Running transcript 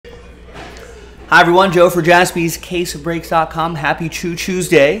Hi everyone, Joe for JaspysCaseOfBreaks.com. Happy Chew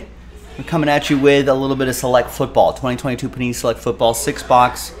Tuesday. I'm coming at you with a little bit of Select Football. 2022 Panini Select Football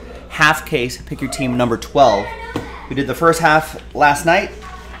 6-box half case. Pick your team number 12. We did the first half last night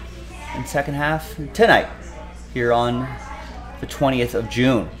and second half tonight here on the 20th of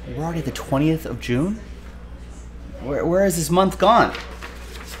June. We're already the 20th of June? Where has this month gone?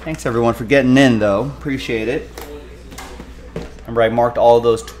 Thanks everyone for getting in though. Appreciate it. Remember, I marked all of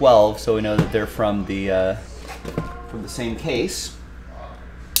those 12 so we know that they're from the same case.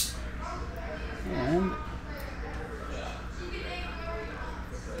 And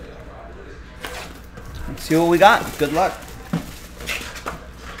let's see what we got. Good luck.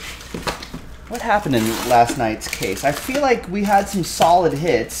 What happened in last night's case? I feel like we had some solid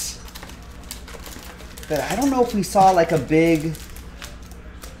hits, but I don't know if we saw like a big,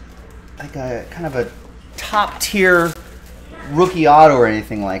 like a kind of a top tier rookie auto or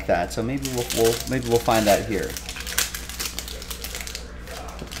anything like that. So maybe we'll find that here.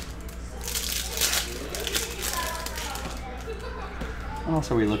 What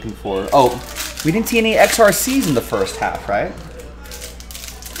else are we looking for? Oh, we didn't see any XRCs in the first half, right?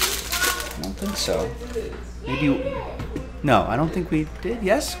 I don't think so. Maybe. No, I don't think we did.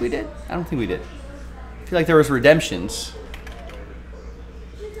 Yes, we did. I don't think we did. I feel like there was redemptions.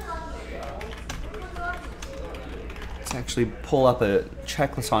 Actually pull up a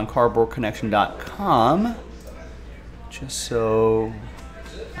checklist on cardboardconnection.com just so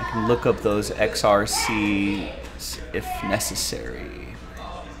I can look up those XRCs if necessary.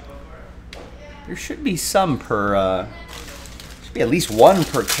 There should be some per, should be at least one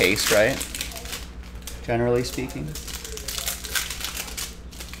per case, right? Generally speaking.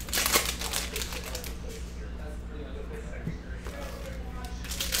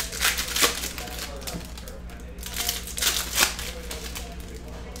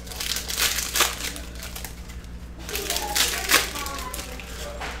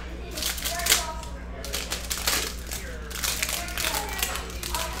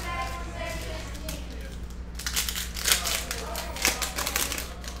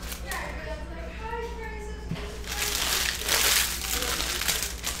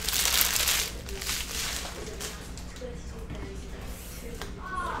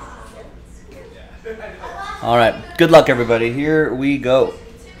 All right, good luck everybody. Here we go.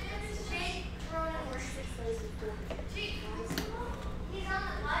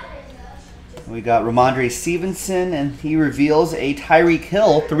 We got Ramondre Stevenson, and he reveals a Tyreek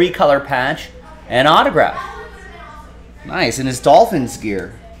Hill 3-color patch and autograph. Nice, in his Dolphins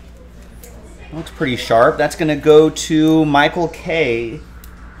gear. Looks pretty sharp. That's going to go to Michael K.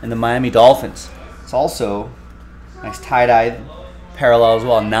 and the Miami Dolphins. It's also nice tie-dye parallel as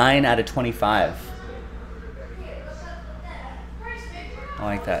well. 9 out of 25. I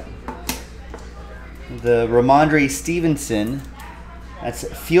like that. The Ramondre Stevenson, that's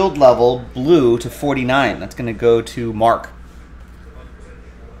field level blue to 49. That's going to go to Mark.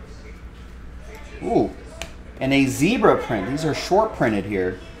 Ooh, and a zebra print. These are short printed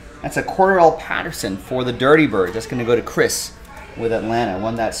here. That's a Cordell Patterson for the Dirty Bird. That's going to go to Chris with Atlanta.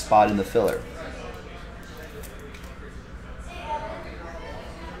 Won that spot in the filler.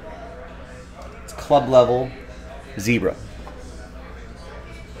 It's club level zebra.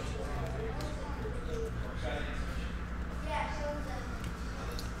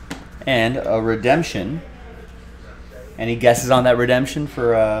 And a redemption. Any guesses on that redemption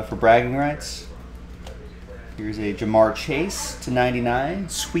for bragging rights? Here's a Jamar Chase to 99,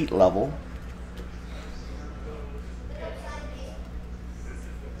 sweet level.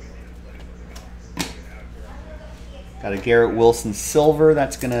 Got a Garrett Wilson silver.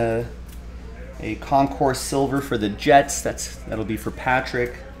 That's gonna a Concourse silver for the Jets. That'll be for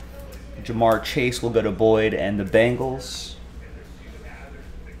Patrick. Jamar Chase will go to Boyd and the Bengals.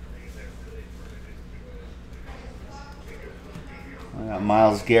 I got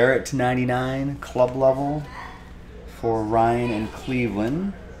Myles Garrett to 99, club level for Ryan and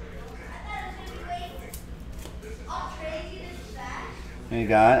Cleveland. And you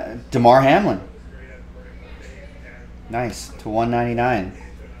got DeMar Hamlin. Nice, to 199.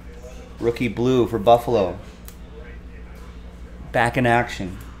 Rookie blue for Buffalo. Back in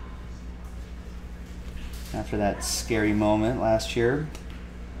action after that scary moment last year.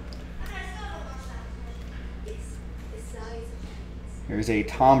 Here's a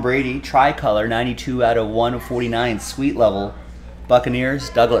Tom Brady tricolor, 92 out of 149, sweet level. Buccaneers,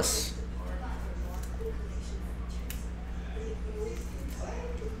 Douglas.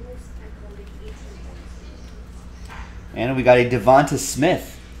 And we got a Devonta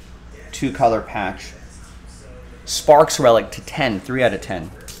Smith 2-color patch. Sparks relic to 10, 3 out of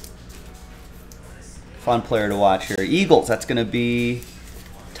 10. Fun player to watch here. Eagles, that's going to be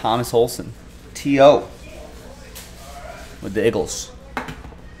Thomas Olsen. T.O. with the Eagles.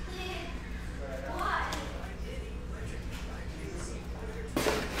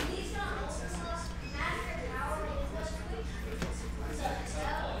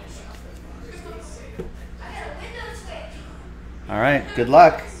 All right, good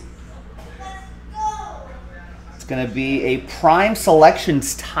luck. It's going to be a Prime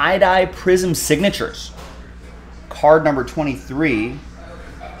Selections tie-dye Prism Signatures. Card number 23.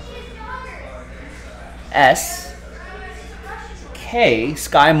 S. K.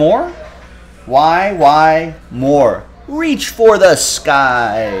 Sky Moore. Y. Moore. Reach for the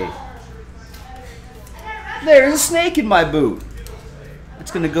sky. There's a snake in my boot.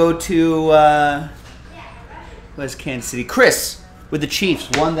 It's going to go to West Kansas City. Chris with the Chiefs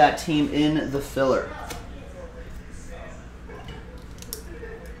won that team in the filler.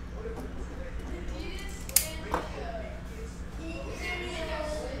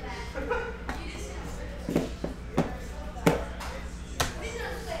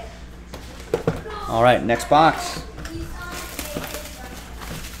 All right, next box.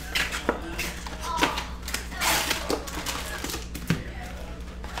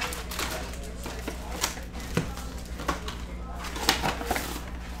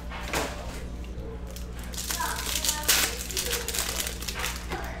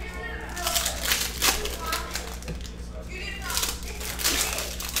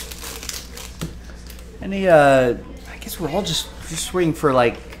 Any, I guess we're all just waiting for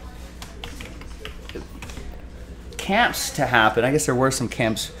like camps to happen. I guess there were some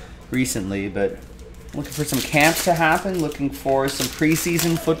camps recently, but looking for some camps to happen, looking for some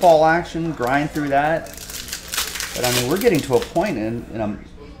preseason football action, grind through that. But I mean, we're getting to a point in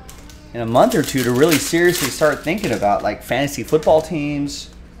a month or two to really seriously start thinking about like fantasy football teams.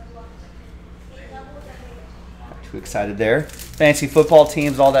 Not too excited there. Fantasy football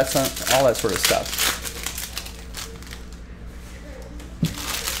teams, all that sort of stuff.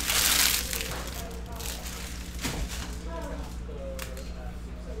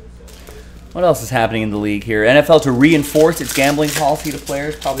 What else is happening in the league here? NFL to reinforce its gambling policy to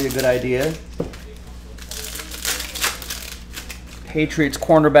players, probably a good idea. Patriots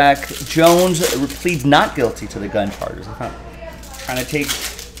cornerback Jones pleads not guilty to the gun charges. Trying to take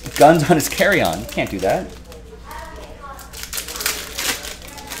guns on his carry-on. You can't do that.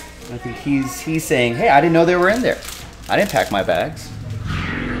 I think he's saying, hey, I didn't know they were in there. I didn't pack my bags.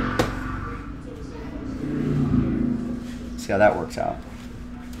 See how that works out.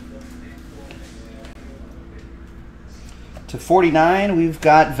 To 49, we've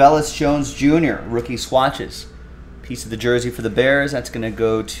got Velus Jones Jr., rookie swatches. Piece of the jersey for the Bears. That's going to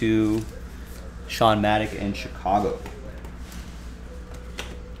go to Sean Maddock in Chicago.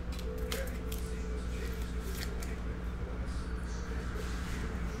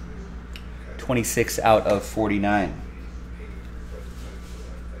 (26 out of 49).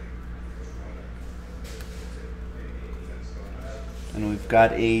 And we've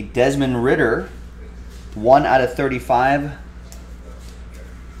got a Desmond Ridder. 1 out of 35.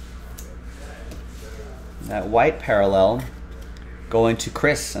 That white parallel going to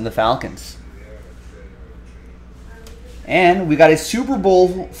Chris and the Falcons. And we got a Super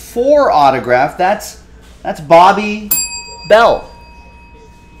Bowl IV autograph. That's Bobby Bell.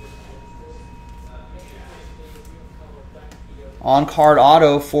 On-card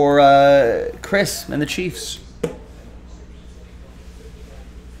auto for Chris and the Chiefs.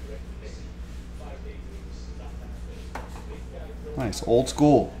 Nice, old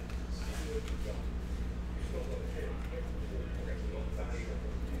school.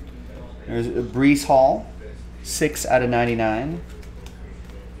 There's Breece Hall, 6 out of 99.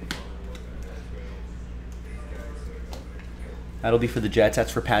 That'll be for the Jets.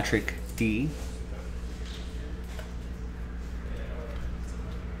 That's for Patrick D.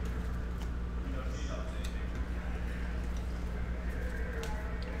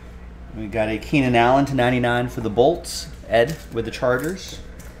 We got a Keenan Allen to 99 for the Bolts. Ed with the Chargers.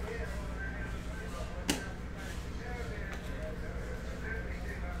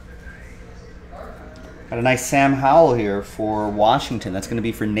 Got a nice Sam Howell here for Washington. That's going to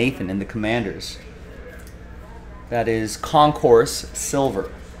be for Nathan and the Commanders. That is Concourse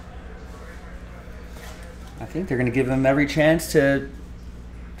Silver. I think they're going to give him every chance to...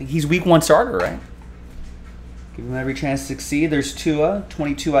 I think he's week 1 starter, right? Give him every chance to succeed. There's Tua,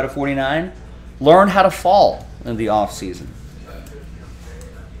 22 out of 49. Learn how to fall in the offseason.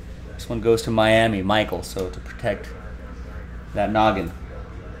 This one goes to Miami, Michael, so to protect that noggin.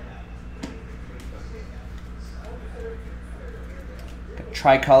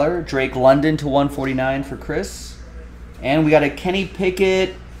 Tricolor, Drake London to 149 for Chris. And we got a Kenny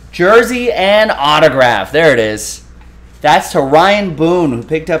Pickett jersey and autograph. There it is. That's to Ryan Boone, who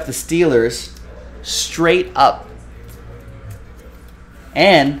picked up the Steelers straight up.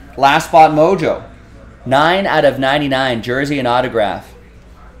 And last spot mojo. 9 out of 99, jersey and autograph.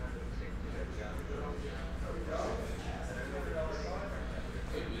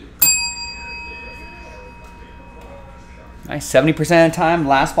 Nice, 70% of the time,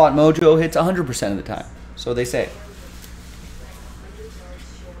 last spot mojo hits 100% of the time. So they say.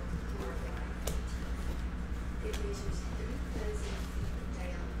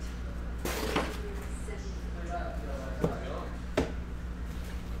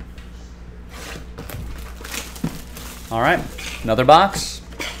 All right, another box.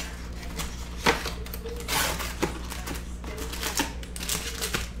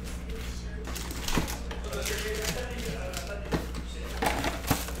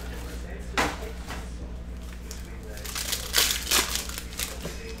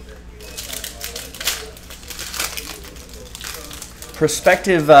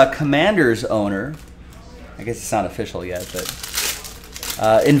 Prospective Commanders owner, I guess it's not official yet,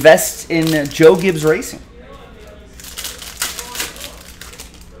 but invests in Joe Gibbs Racing.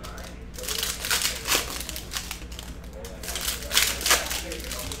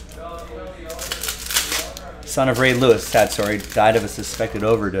 Son of Ray Lewis, sad story, died of a suspected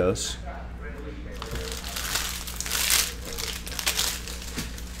overdose.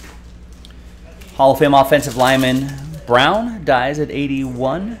 Hall of Fame offensive lineman Brown dies at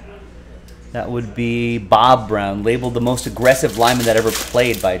 81. That would be Bob Brown, labeled the most aggressive lineman that ever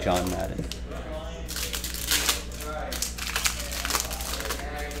played by John Madden.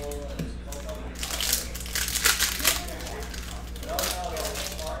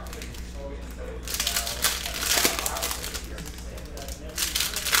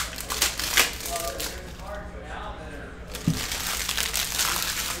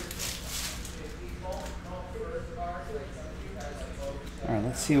 All right,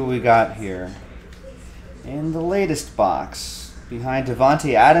 let's see what we got here. In the latest box, behind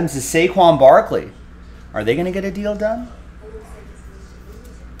Devontae Adams is Saquon Barkley. Are they going to get a deal done?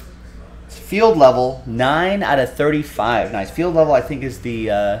 It's field level, 9 out of 35. Nice. Field level, I think, is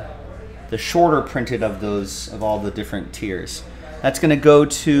the shorter printed of those, of all the different tiers. That's going to go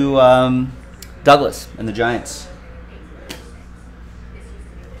to Douglas and the Giants.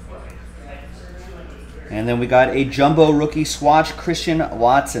 And then we got a jumbo rookie swatch, Christian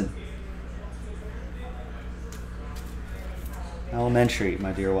Watson. Elementary,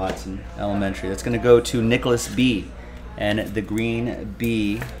 my dear Watson. Elementary. That's going to go to Nicholas B. And the Green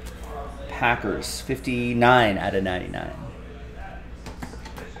B Packers. 59 out of 99.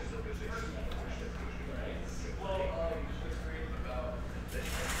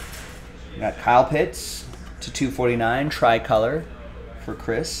 We got Kyle Pitts to 249, tricolor for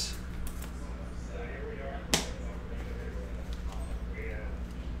Chris.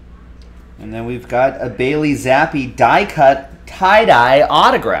 And then we've got a Bailey Zappi die-cut tie-dye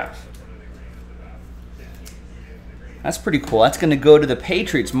autograph. That's pretty cool. That's going to go to the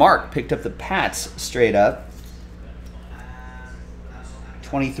Patriots. Mark picked up the Pats straight up.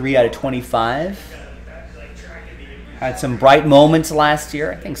 23 out of 25. Had some bright moments last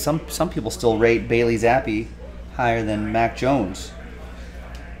year. I think some people still rate Bailey Zappi higher than Mac Jones.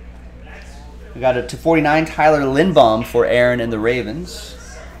 We got a /49 Tyler Lindbaum for Aaron and the Ravens.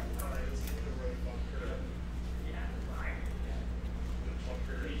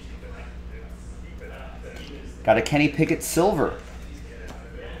 Got a Kenny Pickett silver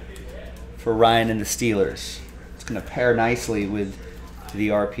for Ryan and the Steelers. It's going to pair nicely with the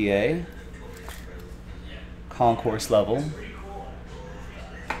RPA. Concourse level.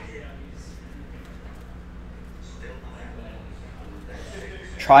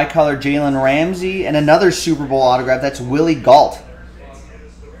 Tricolor Jalen Ramsey and another Super Bowl autograph. That's Willie Gault.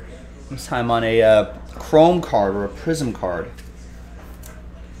 This time on a chrome card or a prism card.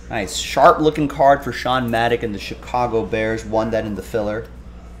 Nice, sharp-looking card for Sean Maddock and the Chicago Bears. Won that in the filler.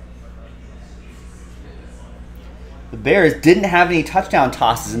 The Bears didn't have any touchdown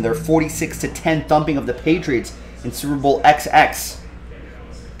tosses in their 46-10 thumping of the Patriots in Super Bowl XX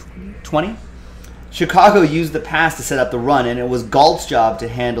 20. Chicago used the pass to set up the run, and it was Gault's job to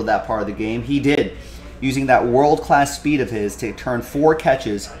handle that part of the game. He did, using that world-class speed of his to turn 4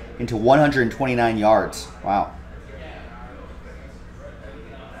 catches into 129 yards. Wow.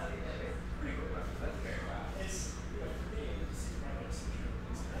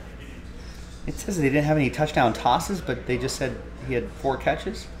 It says they didn't have any touchdown tosses, but they just said he had 4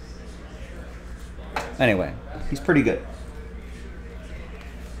 catches. Anyway, he's pretty good.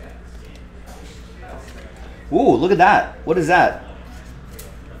 Ooh, look at that. What is that?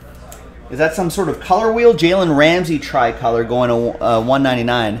 Is that some sort of color wheel? Jalen Ramsey tricolor going to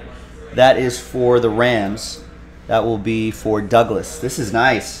 $199. That is for the Rams. That will be for Douglas. This is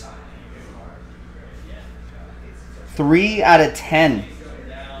nice. 3 out of 10.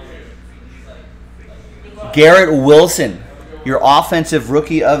 Garrett Wilson, your offensive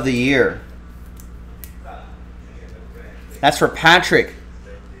rookie of the year. That's for Patrick,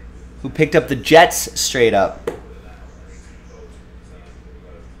 who picked up the Jets straight up.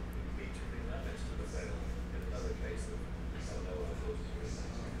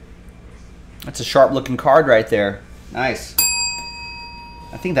 That's a sharp looking card right there. Nice.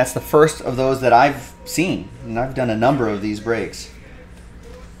 I think that's the first of those that I've seen, and I've done a number of these breaks.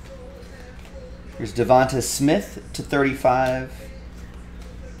 Here's Devonta Smith to 35.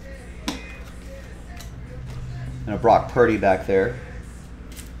 And a Brock Purdy back there.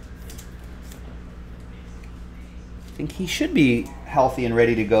 I think he should be healthy and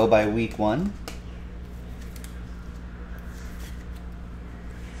ready to go by week 1.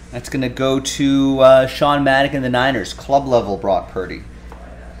 That's going to go to Sean Maddock and the Niners. Club level Brock Purdy.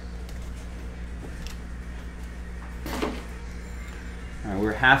 All right,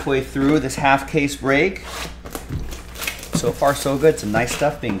 we're halfway through this half case break. So far so good. Some nice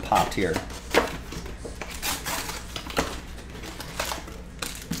stuff being popped here.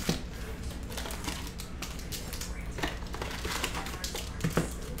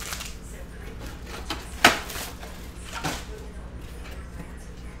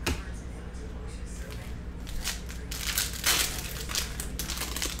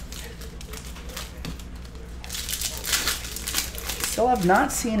 Still have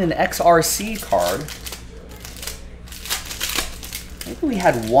not seen an XRC card. Maybe we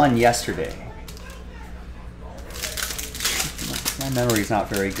had one yesterday. My memory's not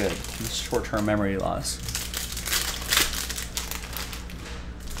very good. Short-term memory loss.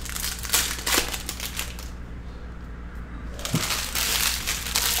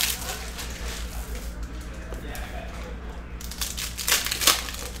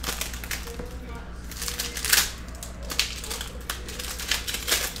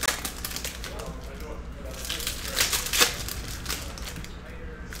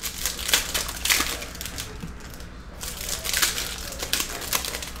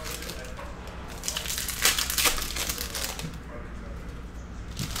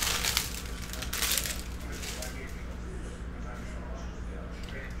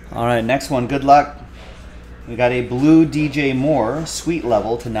 All right, next one, good luck. We got a blue DJ Moore, sweet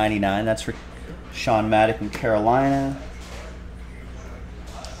level to 99. That's for Sean Maddock from Carolina.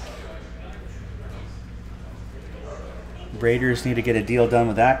 Raiders need to get a deal done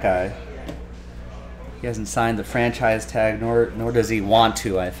with that guy. He hasn't signed the franchise tag, nor does he want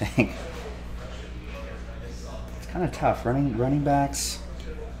to, I think. It's kind of tough. Running backs,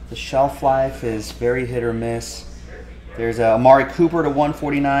 the shelf life is very hit or miss. There's a Amari Cooper to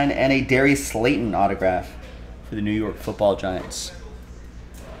 149 and a Darius Slayton autograph for the New York Football Giants.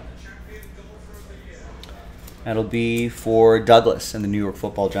 That'll be for Douglas and the New York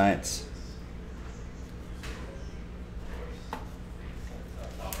Football Giants.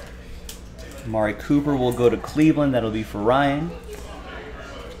 Amari Cooper will go to Cleveland. That'll be for Ryan.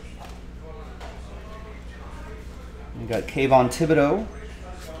 We got Kayvon Thibodeau,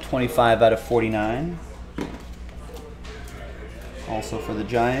 25 out of 49. Also for the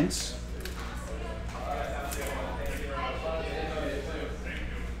Giants.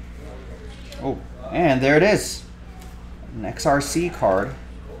 Oh, and there it is. An XRC card.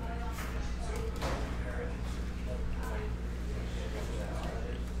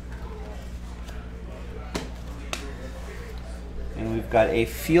 And we've got a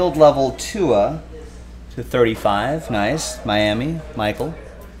field level Tua to 35. Nice. Miami, Michael.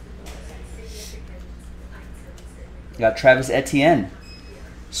 Got Travis Etienne,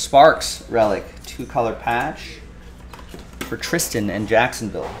 Sparks relic, 2-color patch for Tristan and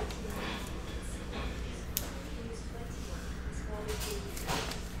Jacksonville.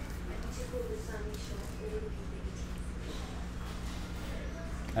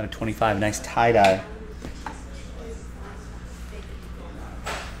 Out of 25, nice tie-dye.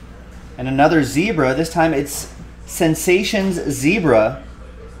 And another zebra, this time it's Sensations Zebra,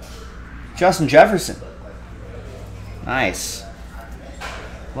 Justin Jefferson. Nice.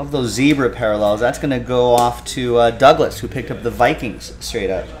 Love those zebra parallels. That's going to go off to Douglas, who picked up the Vikings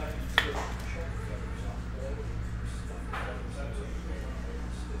straight up.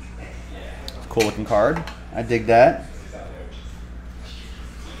 Cool looking card. I dig that.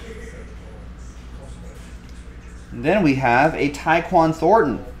 And then we have a Tyquan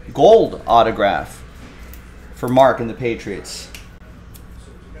Thornton gold autograph for Mark and the Patriots.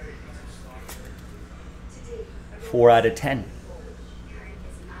 4 out of 10.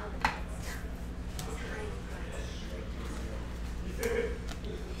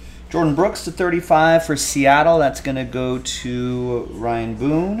 Jordan Brooks to 35 for Seattle. That's going to go to Ryan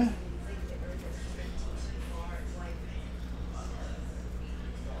Boone.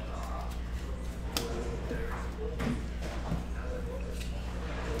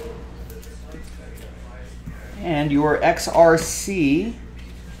 And your XRC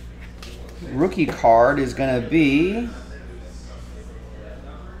rookie card is going to be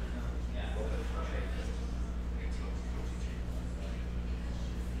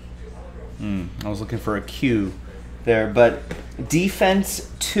I was looking for a Q there, but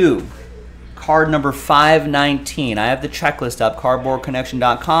Defense 2, card number 519. I have the checklist up,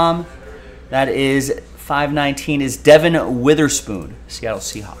 cardboardconnection.com. That is 519 is Devin Witherspoon, Seattle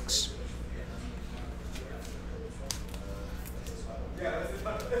Seahawks.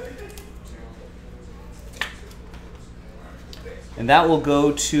 And that will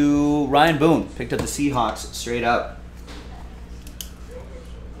go to Ryan Boone. Picked up the Seahawks straight up.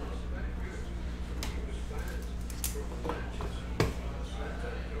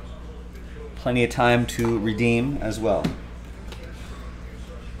 Plenty of time to redeem as well.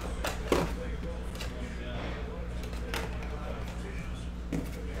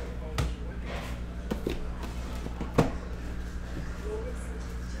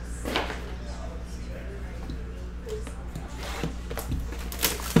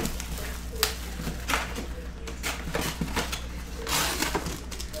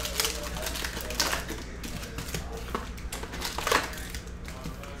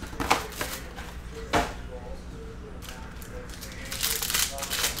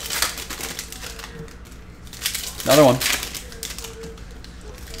 Another one.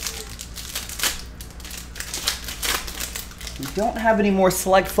 We don't have any more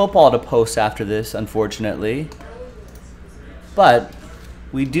select football to post after this, unfortunately. But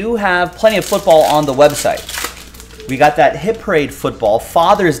we do have plenty of football on the website. We got that Hit Parade football,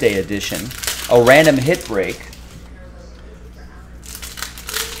 Father's Day edition, a random hit break.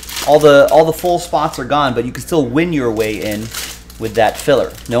 All the full spots are gone, but you can still win your way in with that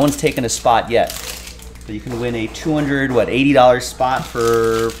filler. No one's taken a spot yet. So you can win a $280 spot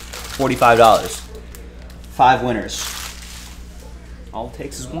for $45. 5 winners. All it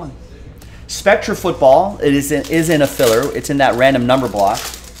takes is one. Spectra football, it is in a filler. It's in that random number block.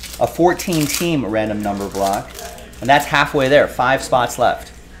 A 14-team random number block. And that's halfway there. 5 spots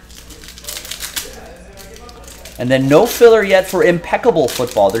left. And then no filler yet for impeccable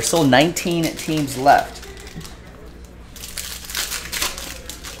football. There's still 19 teams left.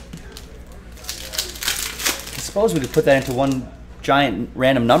 I suppose we could put that into one giant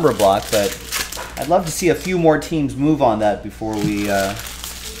random number block, but I'd love to see a few more teams move on that before we do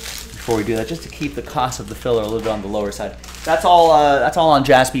that, just to keep the cost of the filler a little bit on the lower side. That's all on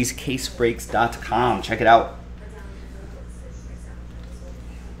jaspyscasebreaks.com. Check it out.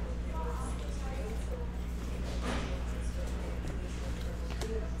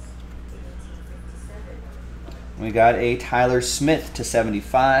 We got a Tyler Smith to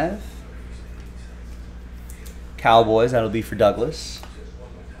 75. Cowboys, that'll be for Douglas.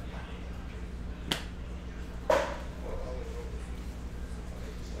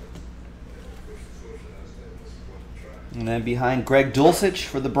 And then behind Greg Dulcich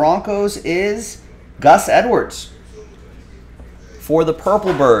for the Broncos is Gus Edwards. For the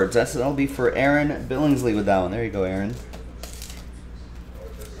Purple Birds, that'll be for Aaron Billingsley with that one. There you go, Aaron.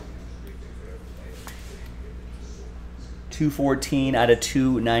 $214 out of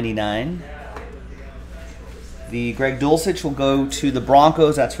 $299. The Greg Dulcich will go to the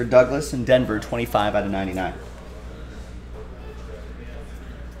Broncos. That's for Douglas. And Denver, 25 out of 99.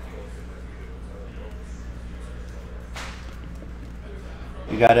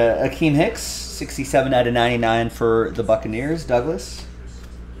 We got Akeem Hicks, 67 out of 99 for the Buccaneers. Douglas.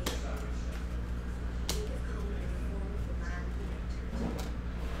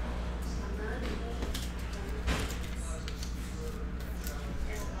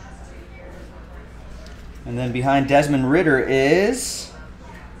 And then behind Desmond Ridder is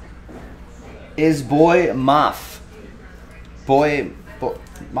Boy Moff.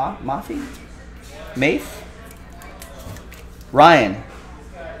 Maffey? Mafe? Ryan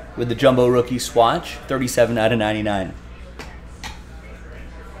with the Jumbo Rookie Swatch, 37 out of 99.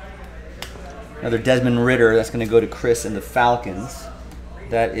 Another Desmond Ridder, that's going to go to Chris and the Falcons.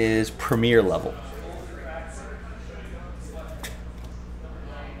 That is Premier level.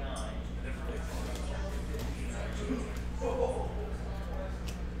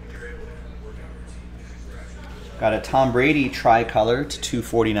 Got a Tom Brady tricolor to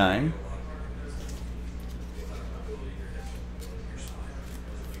 249.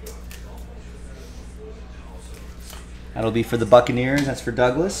 That'll be for the Buccaneers. That's for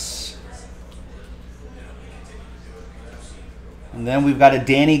Douglas. And then we've got a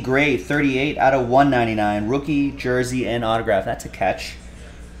Danny Gray, 38 out of 199. Rookie, jersey, and autograph. That's a catch.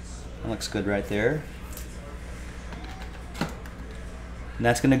 That looks good right there. And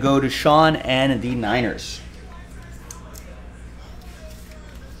that's going to go to Sean and the Niners.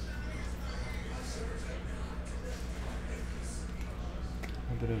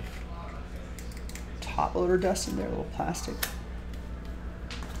 A bit of top loader dust in there, a little plastic.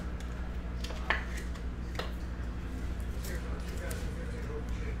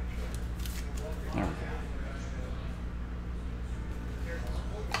 There we go.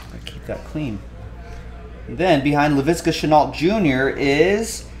 Gotta keep that clean. And then behind LaVisca Chenault Jr.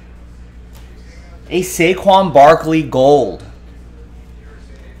 is a Saquon Barkley Gold.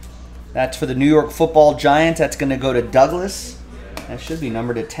 That's for the New York Football Giants. That's going to go to Douglas. That should be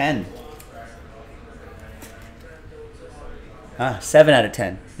numbered to 10. 7 out of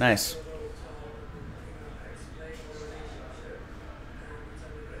 10. Nice.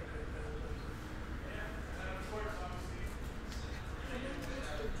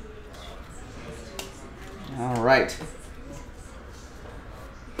 All right.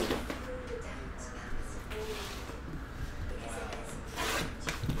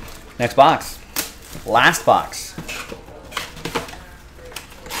 Next box. Last box.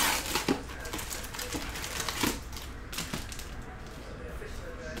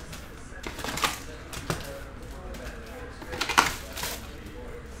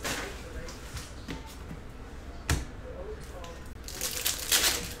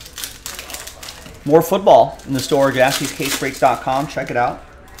 More football in the store, JaspysCaseBreaks.com. Check it out.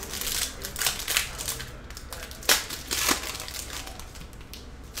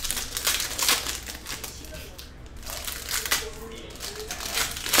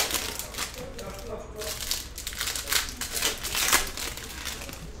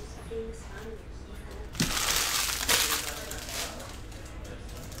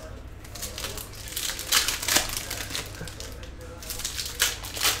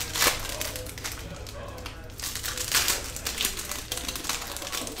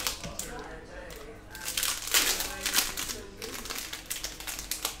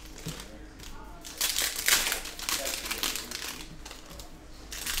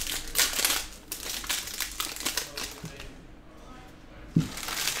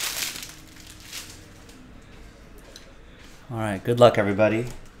 All right, good luck, everybody.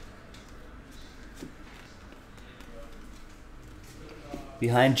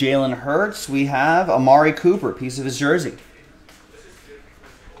 Behind Jalen Hurts, we have Amari Cooper, piece of his jersey.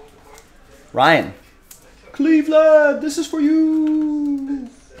 Ryan. Cleveland, this is for you.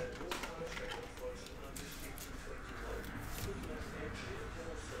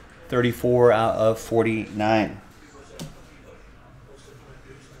 $34 out of 49.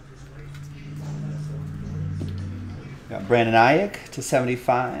 Got Brandon Ayuk to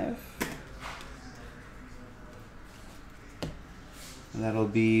 75. And that'll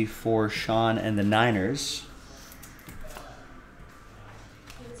be for Sean and the Niners.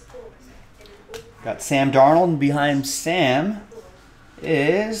 Got Sam Darnold, and behind Sam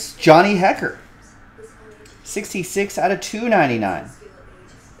is Johnny Hecker. 66 out of 299.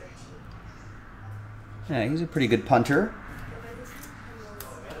 Yeah, he's a pretty good punter.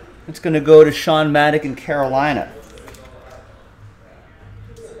 It's going to go to Sean Maddock in Carolina.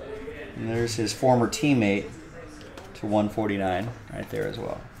 And there's his former teammate to 149 right there as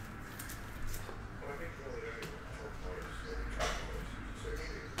well.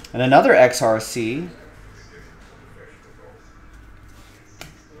 And another XRC.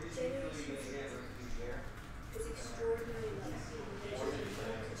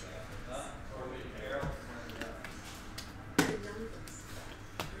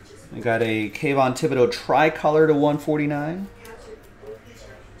 We got a Kayvon Thibodeau tricolor to 149.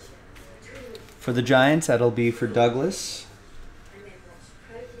 For the Giants, that'll be for Douglas.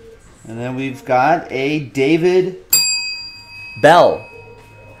 And then we've got a David Bell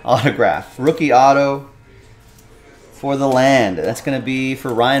autograph. Rookie auto for the Land. That's going to be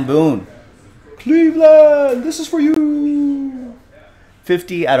for Ryan Boone. Cleveland, this is for you.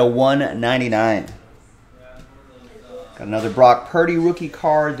 50 out of 199. Got another Brock Purdy rookie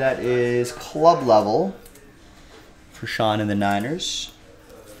card that is club level for Sean and the Niners.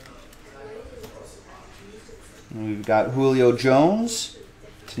 And we've got Julio Jones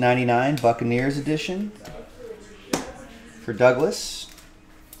to 99, Buccaneers edition for Douglas.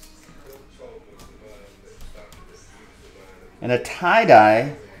 And a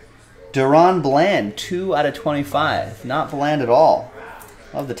tie-dye, Duran Bland, 2 out of 25. Not bland at all.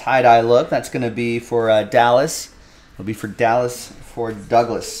 Love the tie-dye look. That's going to be for Dallas. It'll be for Dallas for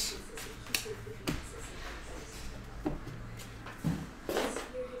Douglas.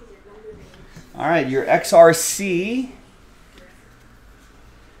 All right, your XRC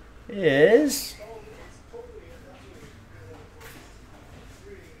is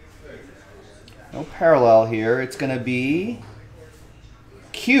no parallel here. It's going to be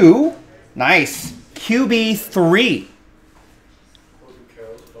Q. Nice. QB3.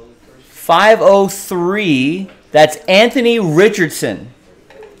 503. That's Anthony Richardson.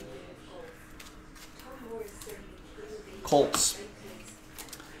 Colts.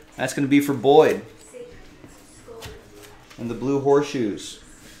 That's going to be for Boyd. And the blue horseshoes.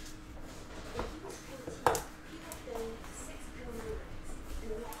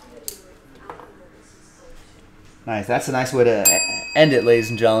 Nice. That's a nice way to end it, ladies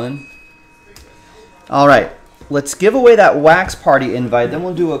and gentlemen. All right. Let's give away that wax party invite. Then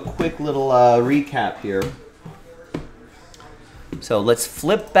we'll do a quick little recap here. So let's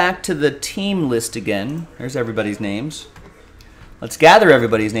flip back to the team list again. There's everybody's names. Let's gather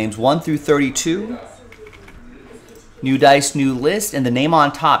everybody's names 1 through 32. New dice, new list, and the name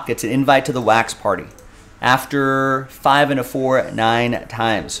on top gets an invite to the wax party. After 5 and a 4, 9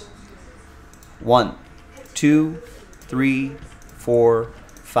 times. 1, 2, 3, 4,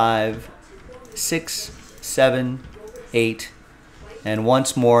 5, 6, 7, 8, and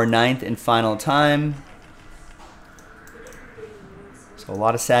once more, 9th and final time. So a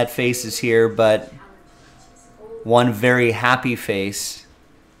lot of sad faces here, but one very happy face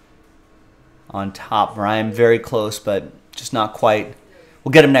on top. Ryan, very close, but just not quite.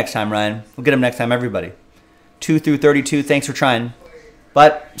 We'll get him next time, Ryan. We'll get him next time, everybody. 2 through 32, thanks for trying.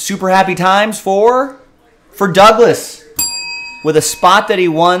 But super happy times for Douglas. With a spot that he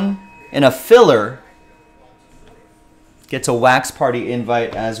won in a filler, gets a wax party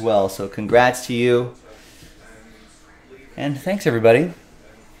invite as well. So congrats to you. And thanks, everybody.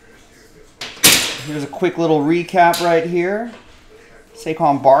 Here's a quick little recap right here.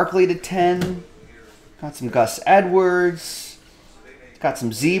 Saquon Barkley to 10. Got some Gus Edwards. Got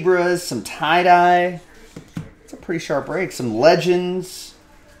some zebras, some tie-dye. It's a pretty sharp break. Some legends.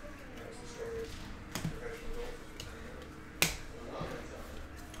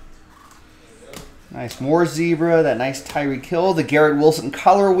 Nice, more zebra, that nice Tyreek Hill, the Garrett Wilson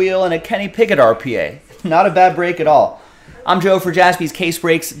color wheel, and a Kenny Pickett RPA. Not a bad break at all. I'm Joe for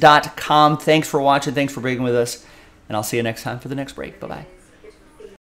JaspysCaseBreaks.com. Thanks for watching. Thanks for breaking with us. And I'll see you next time for the next break. Bye-bye.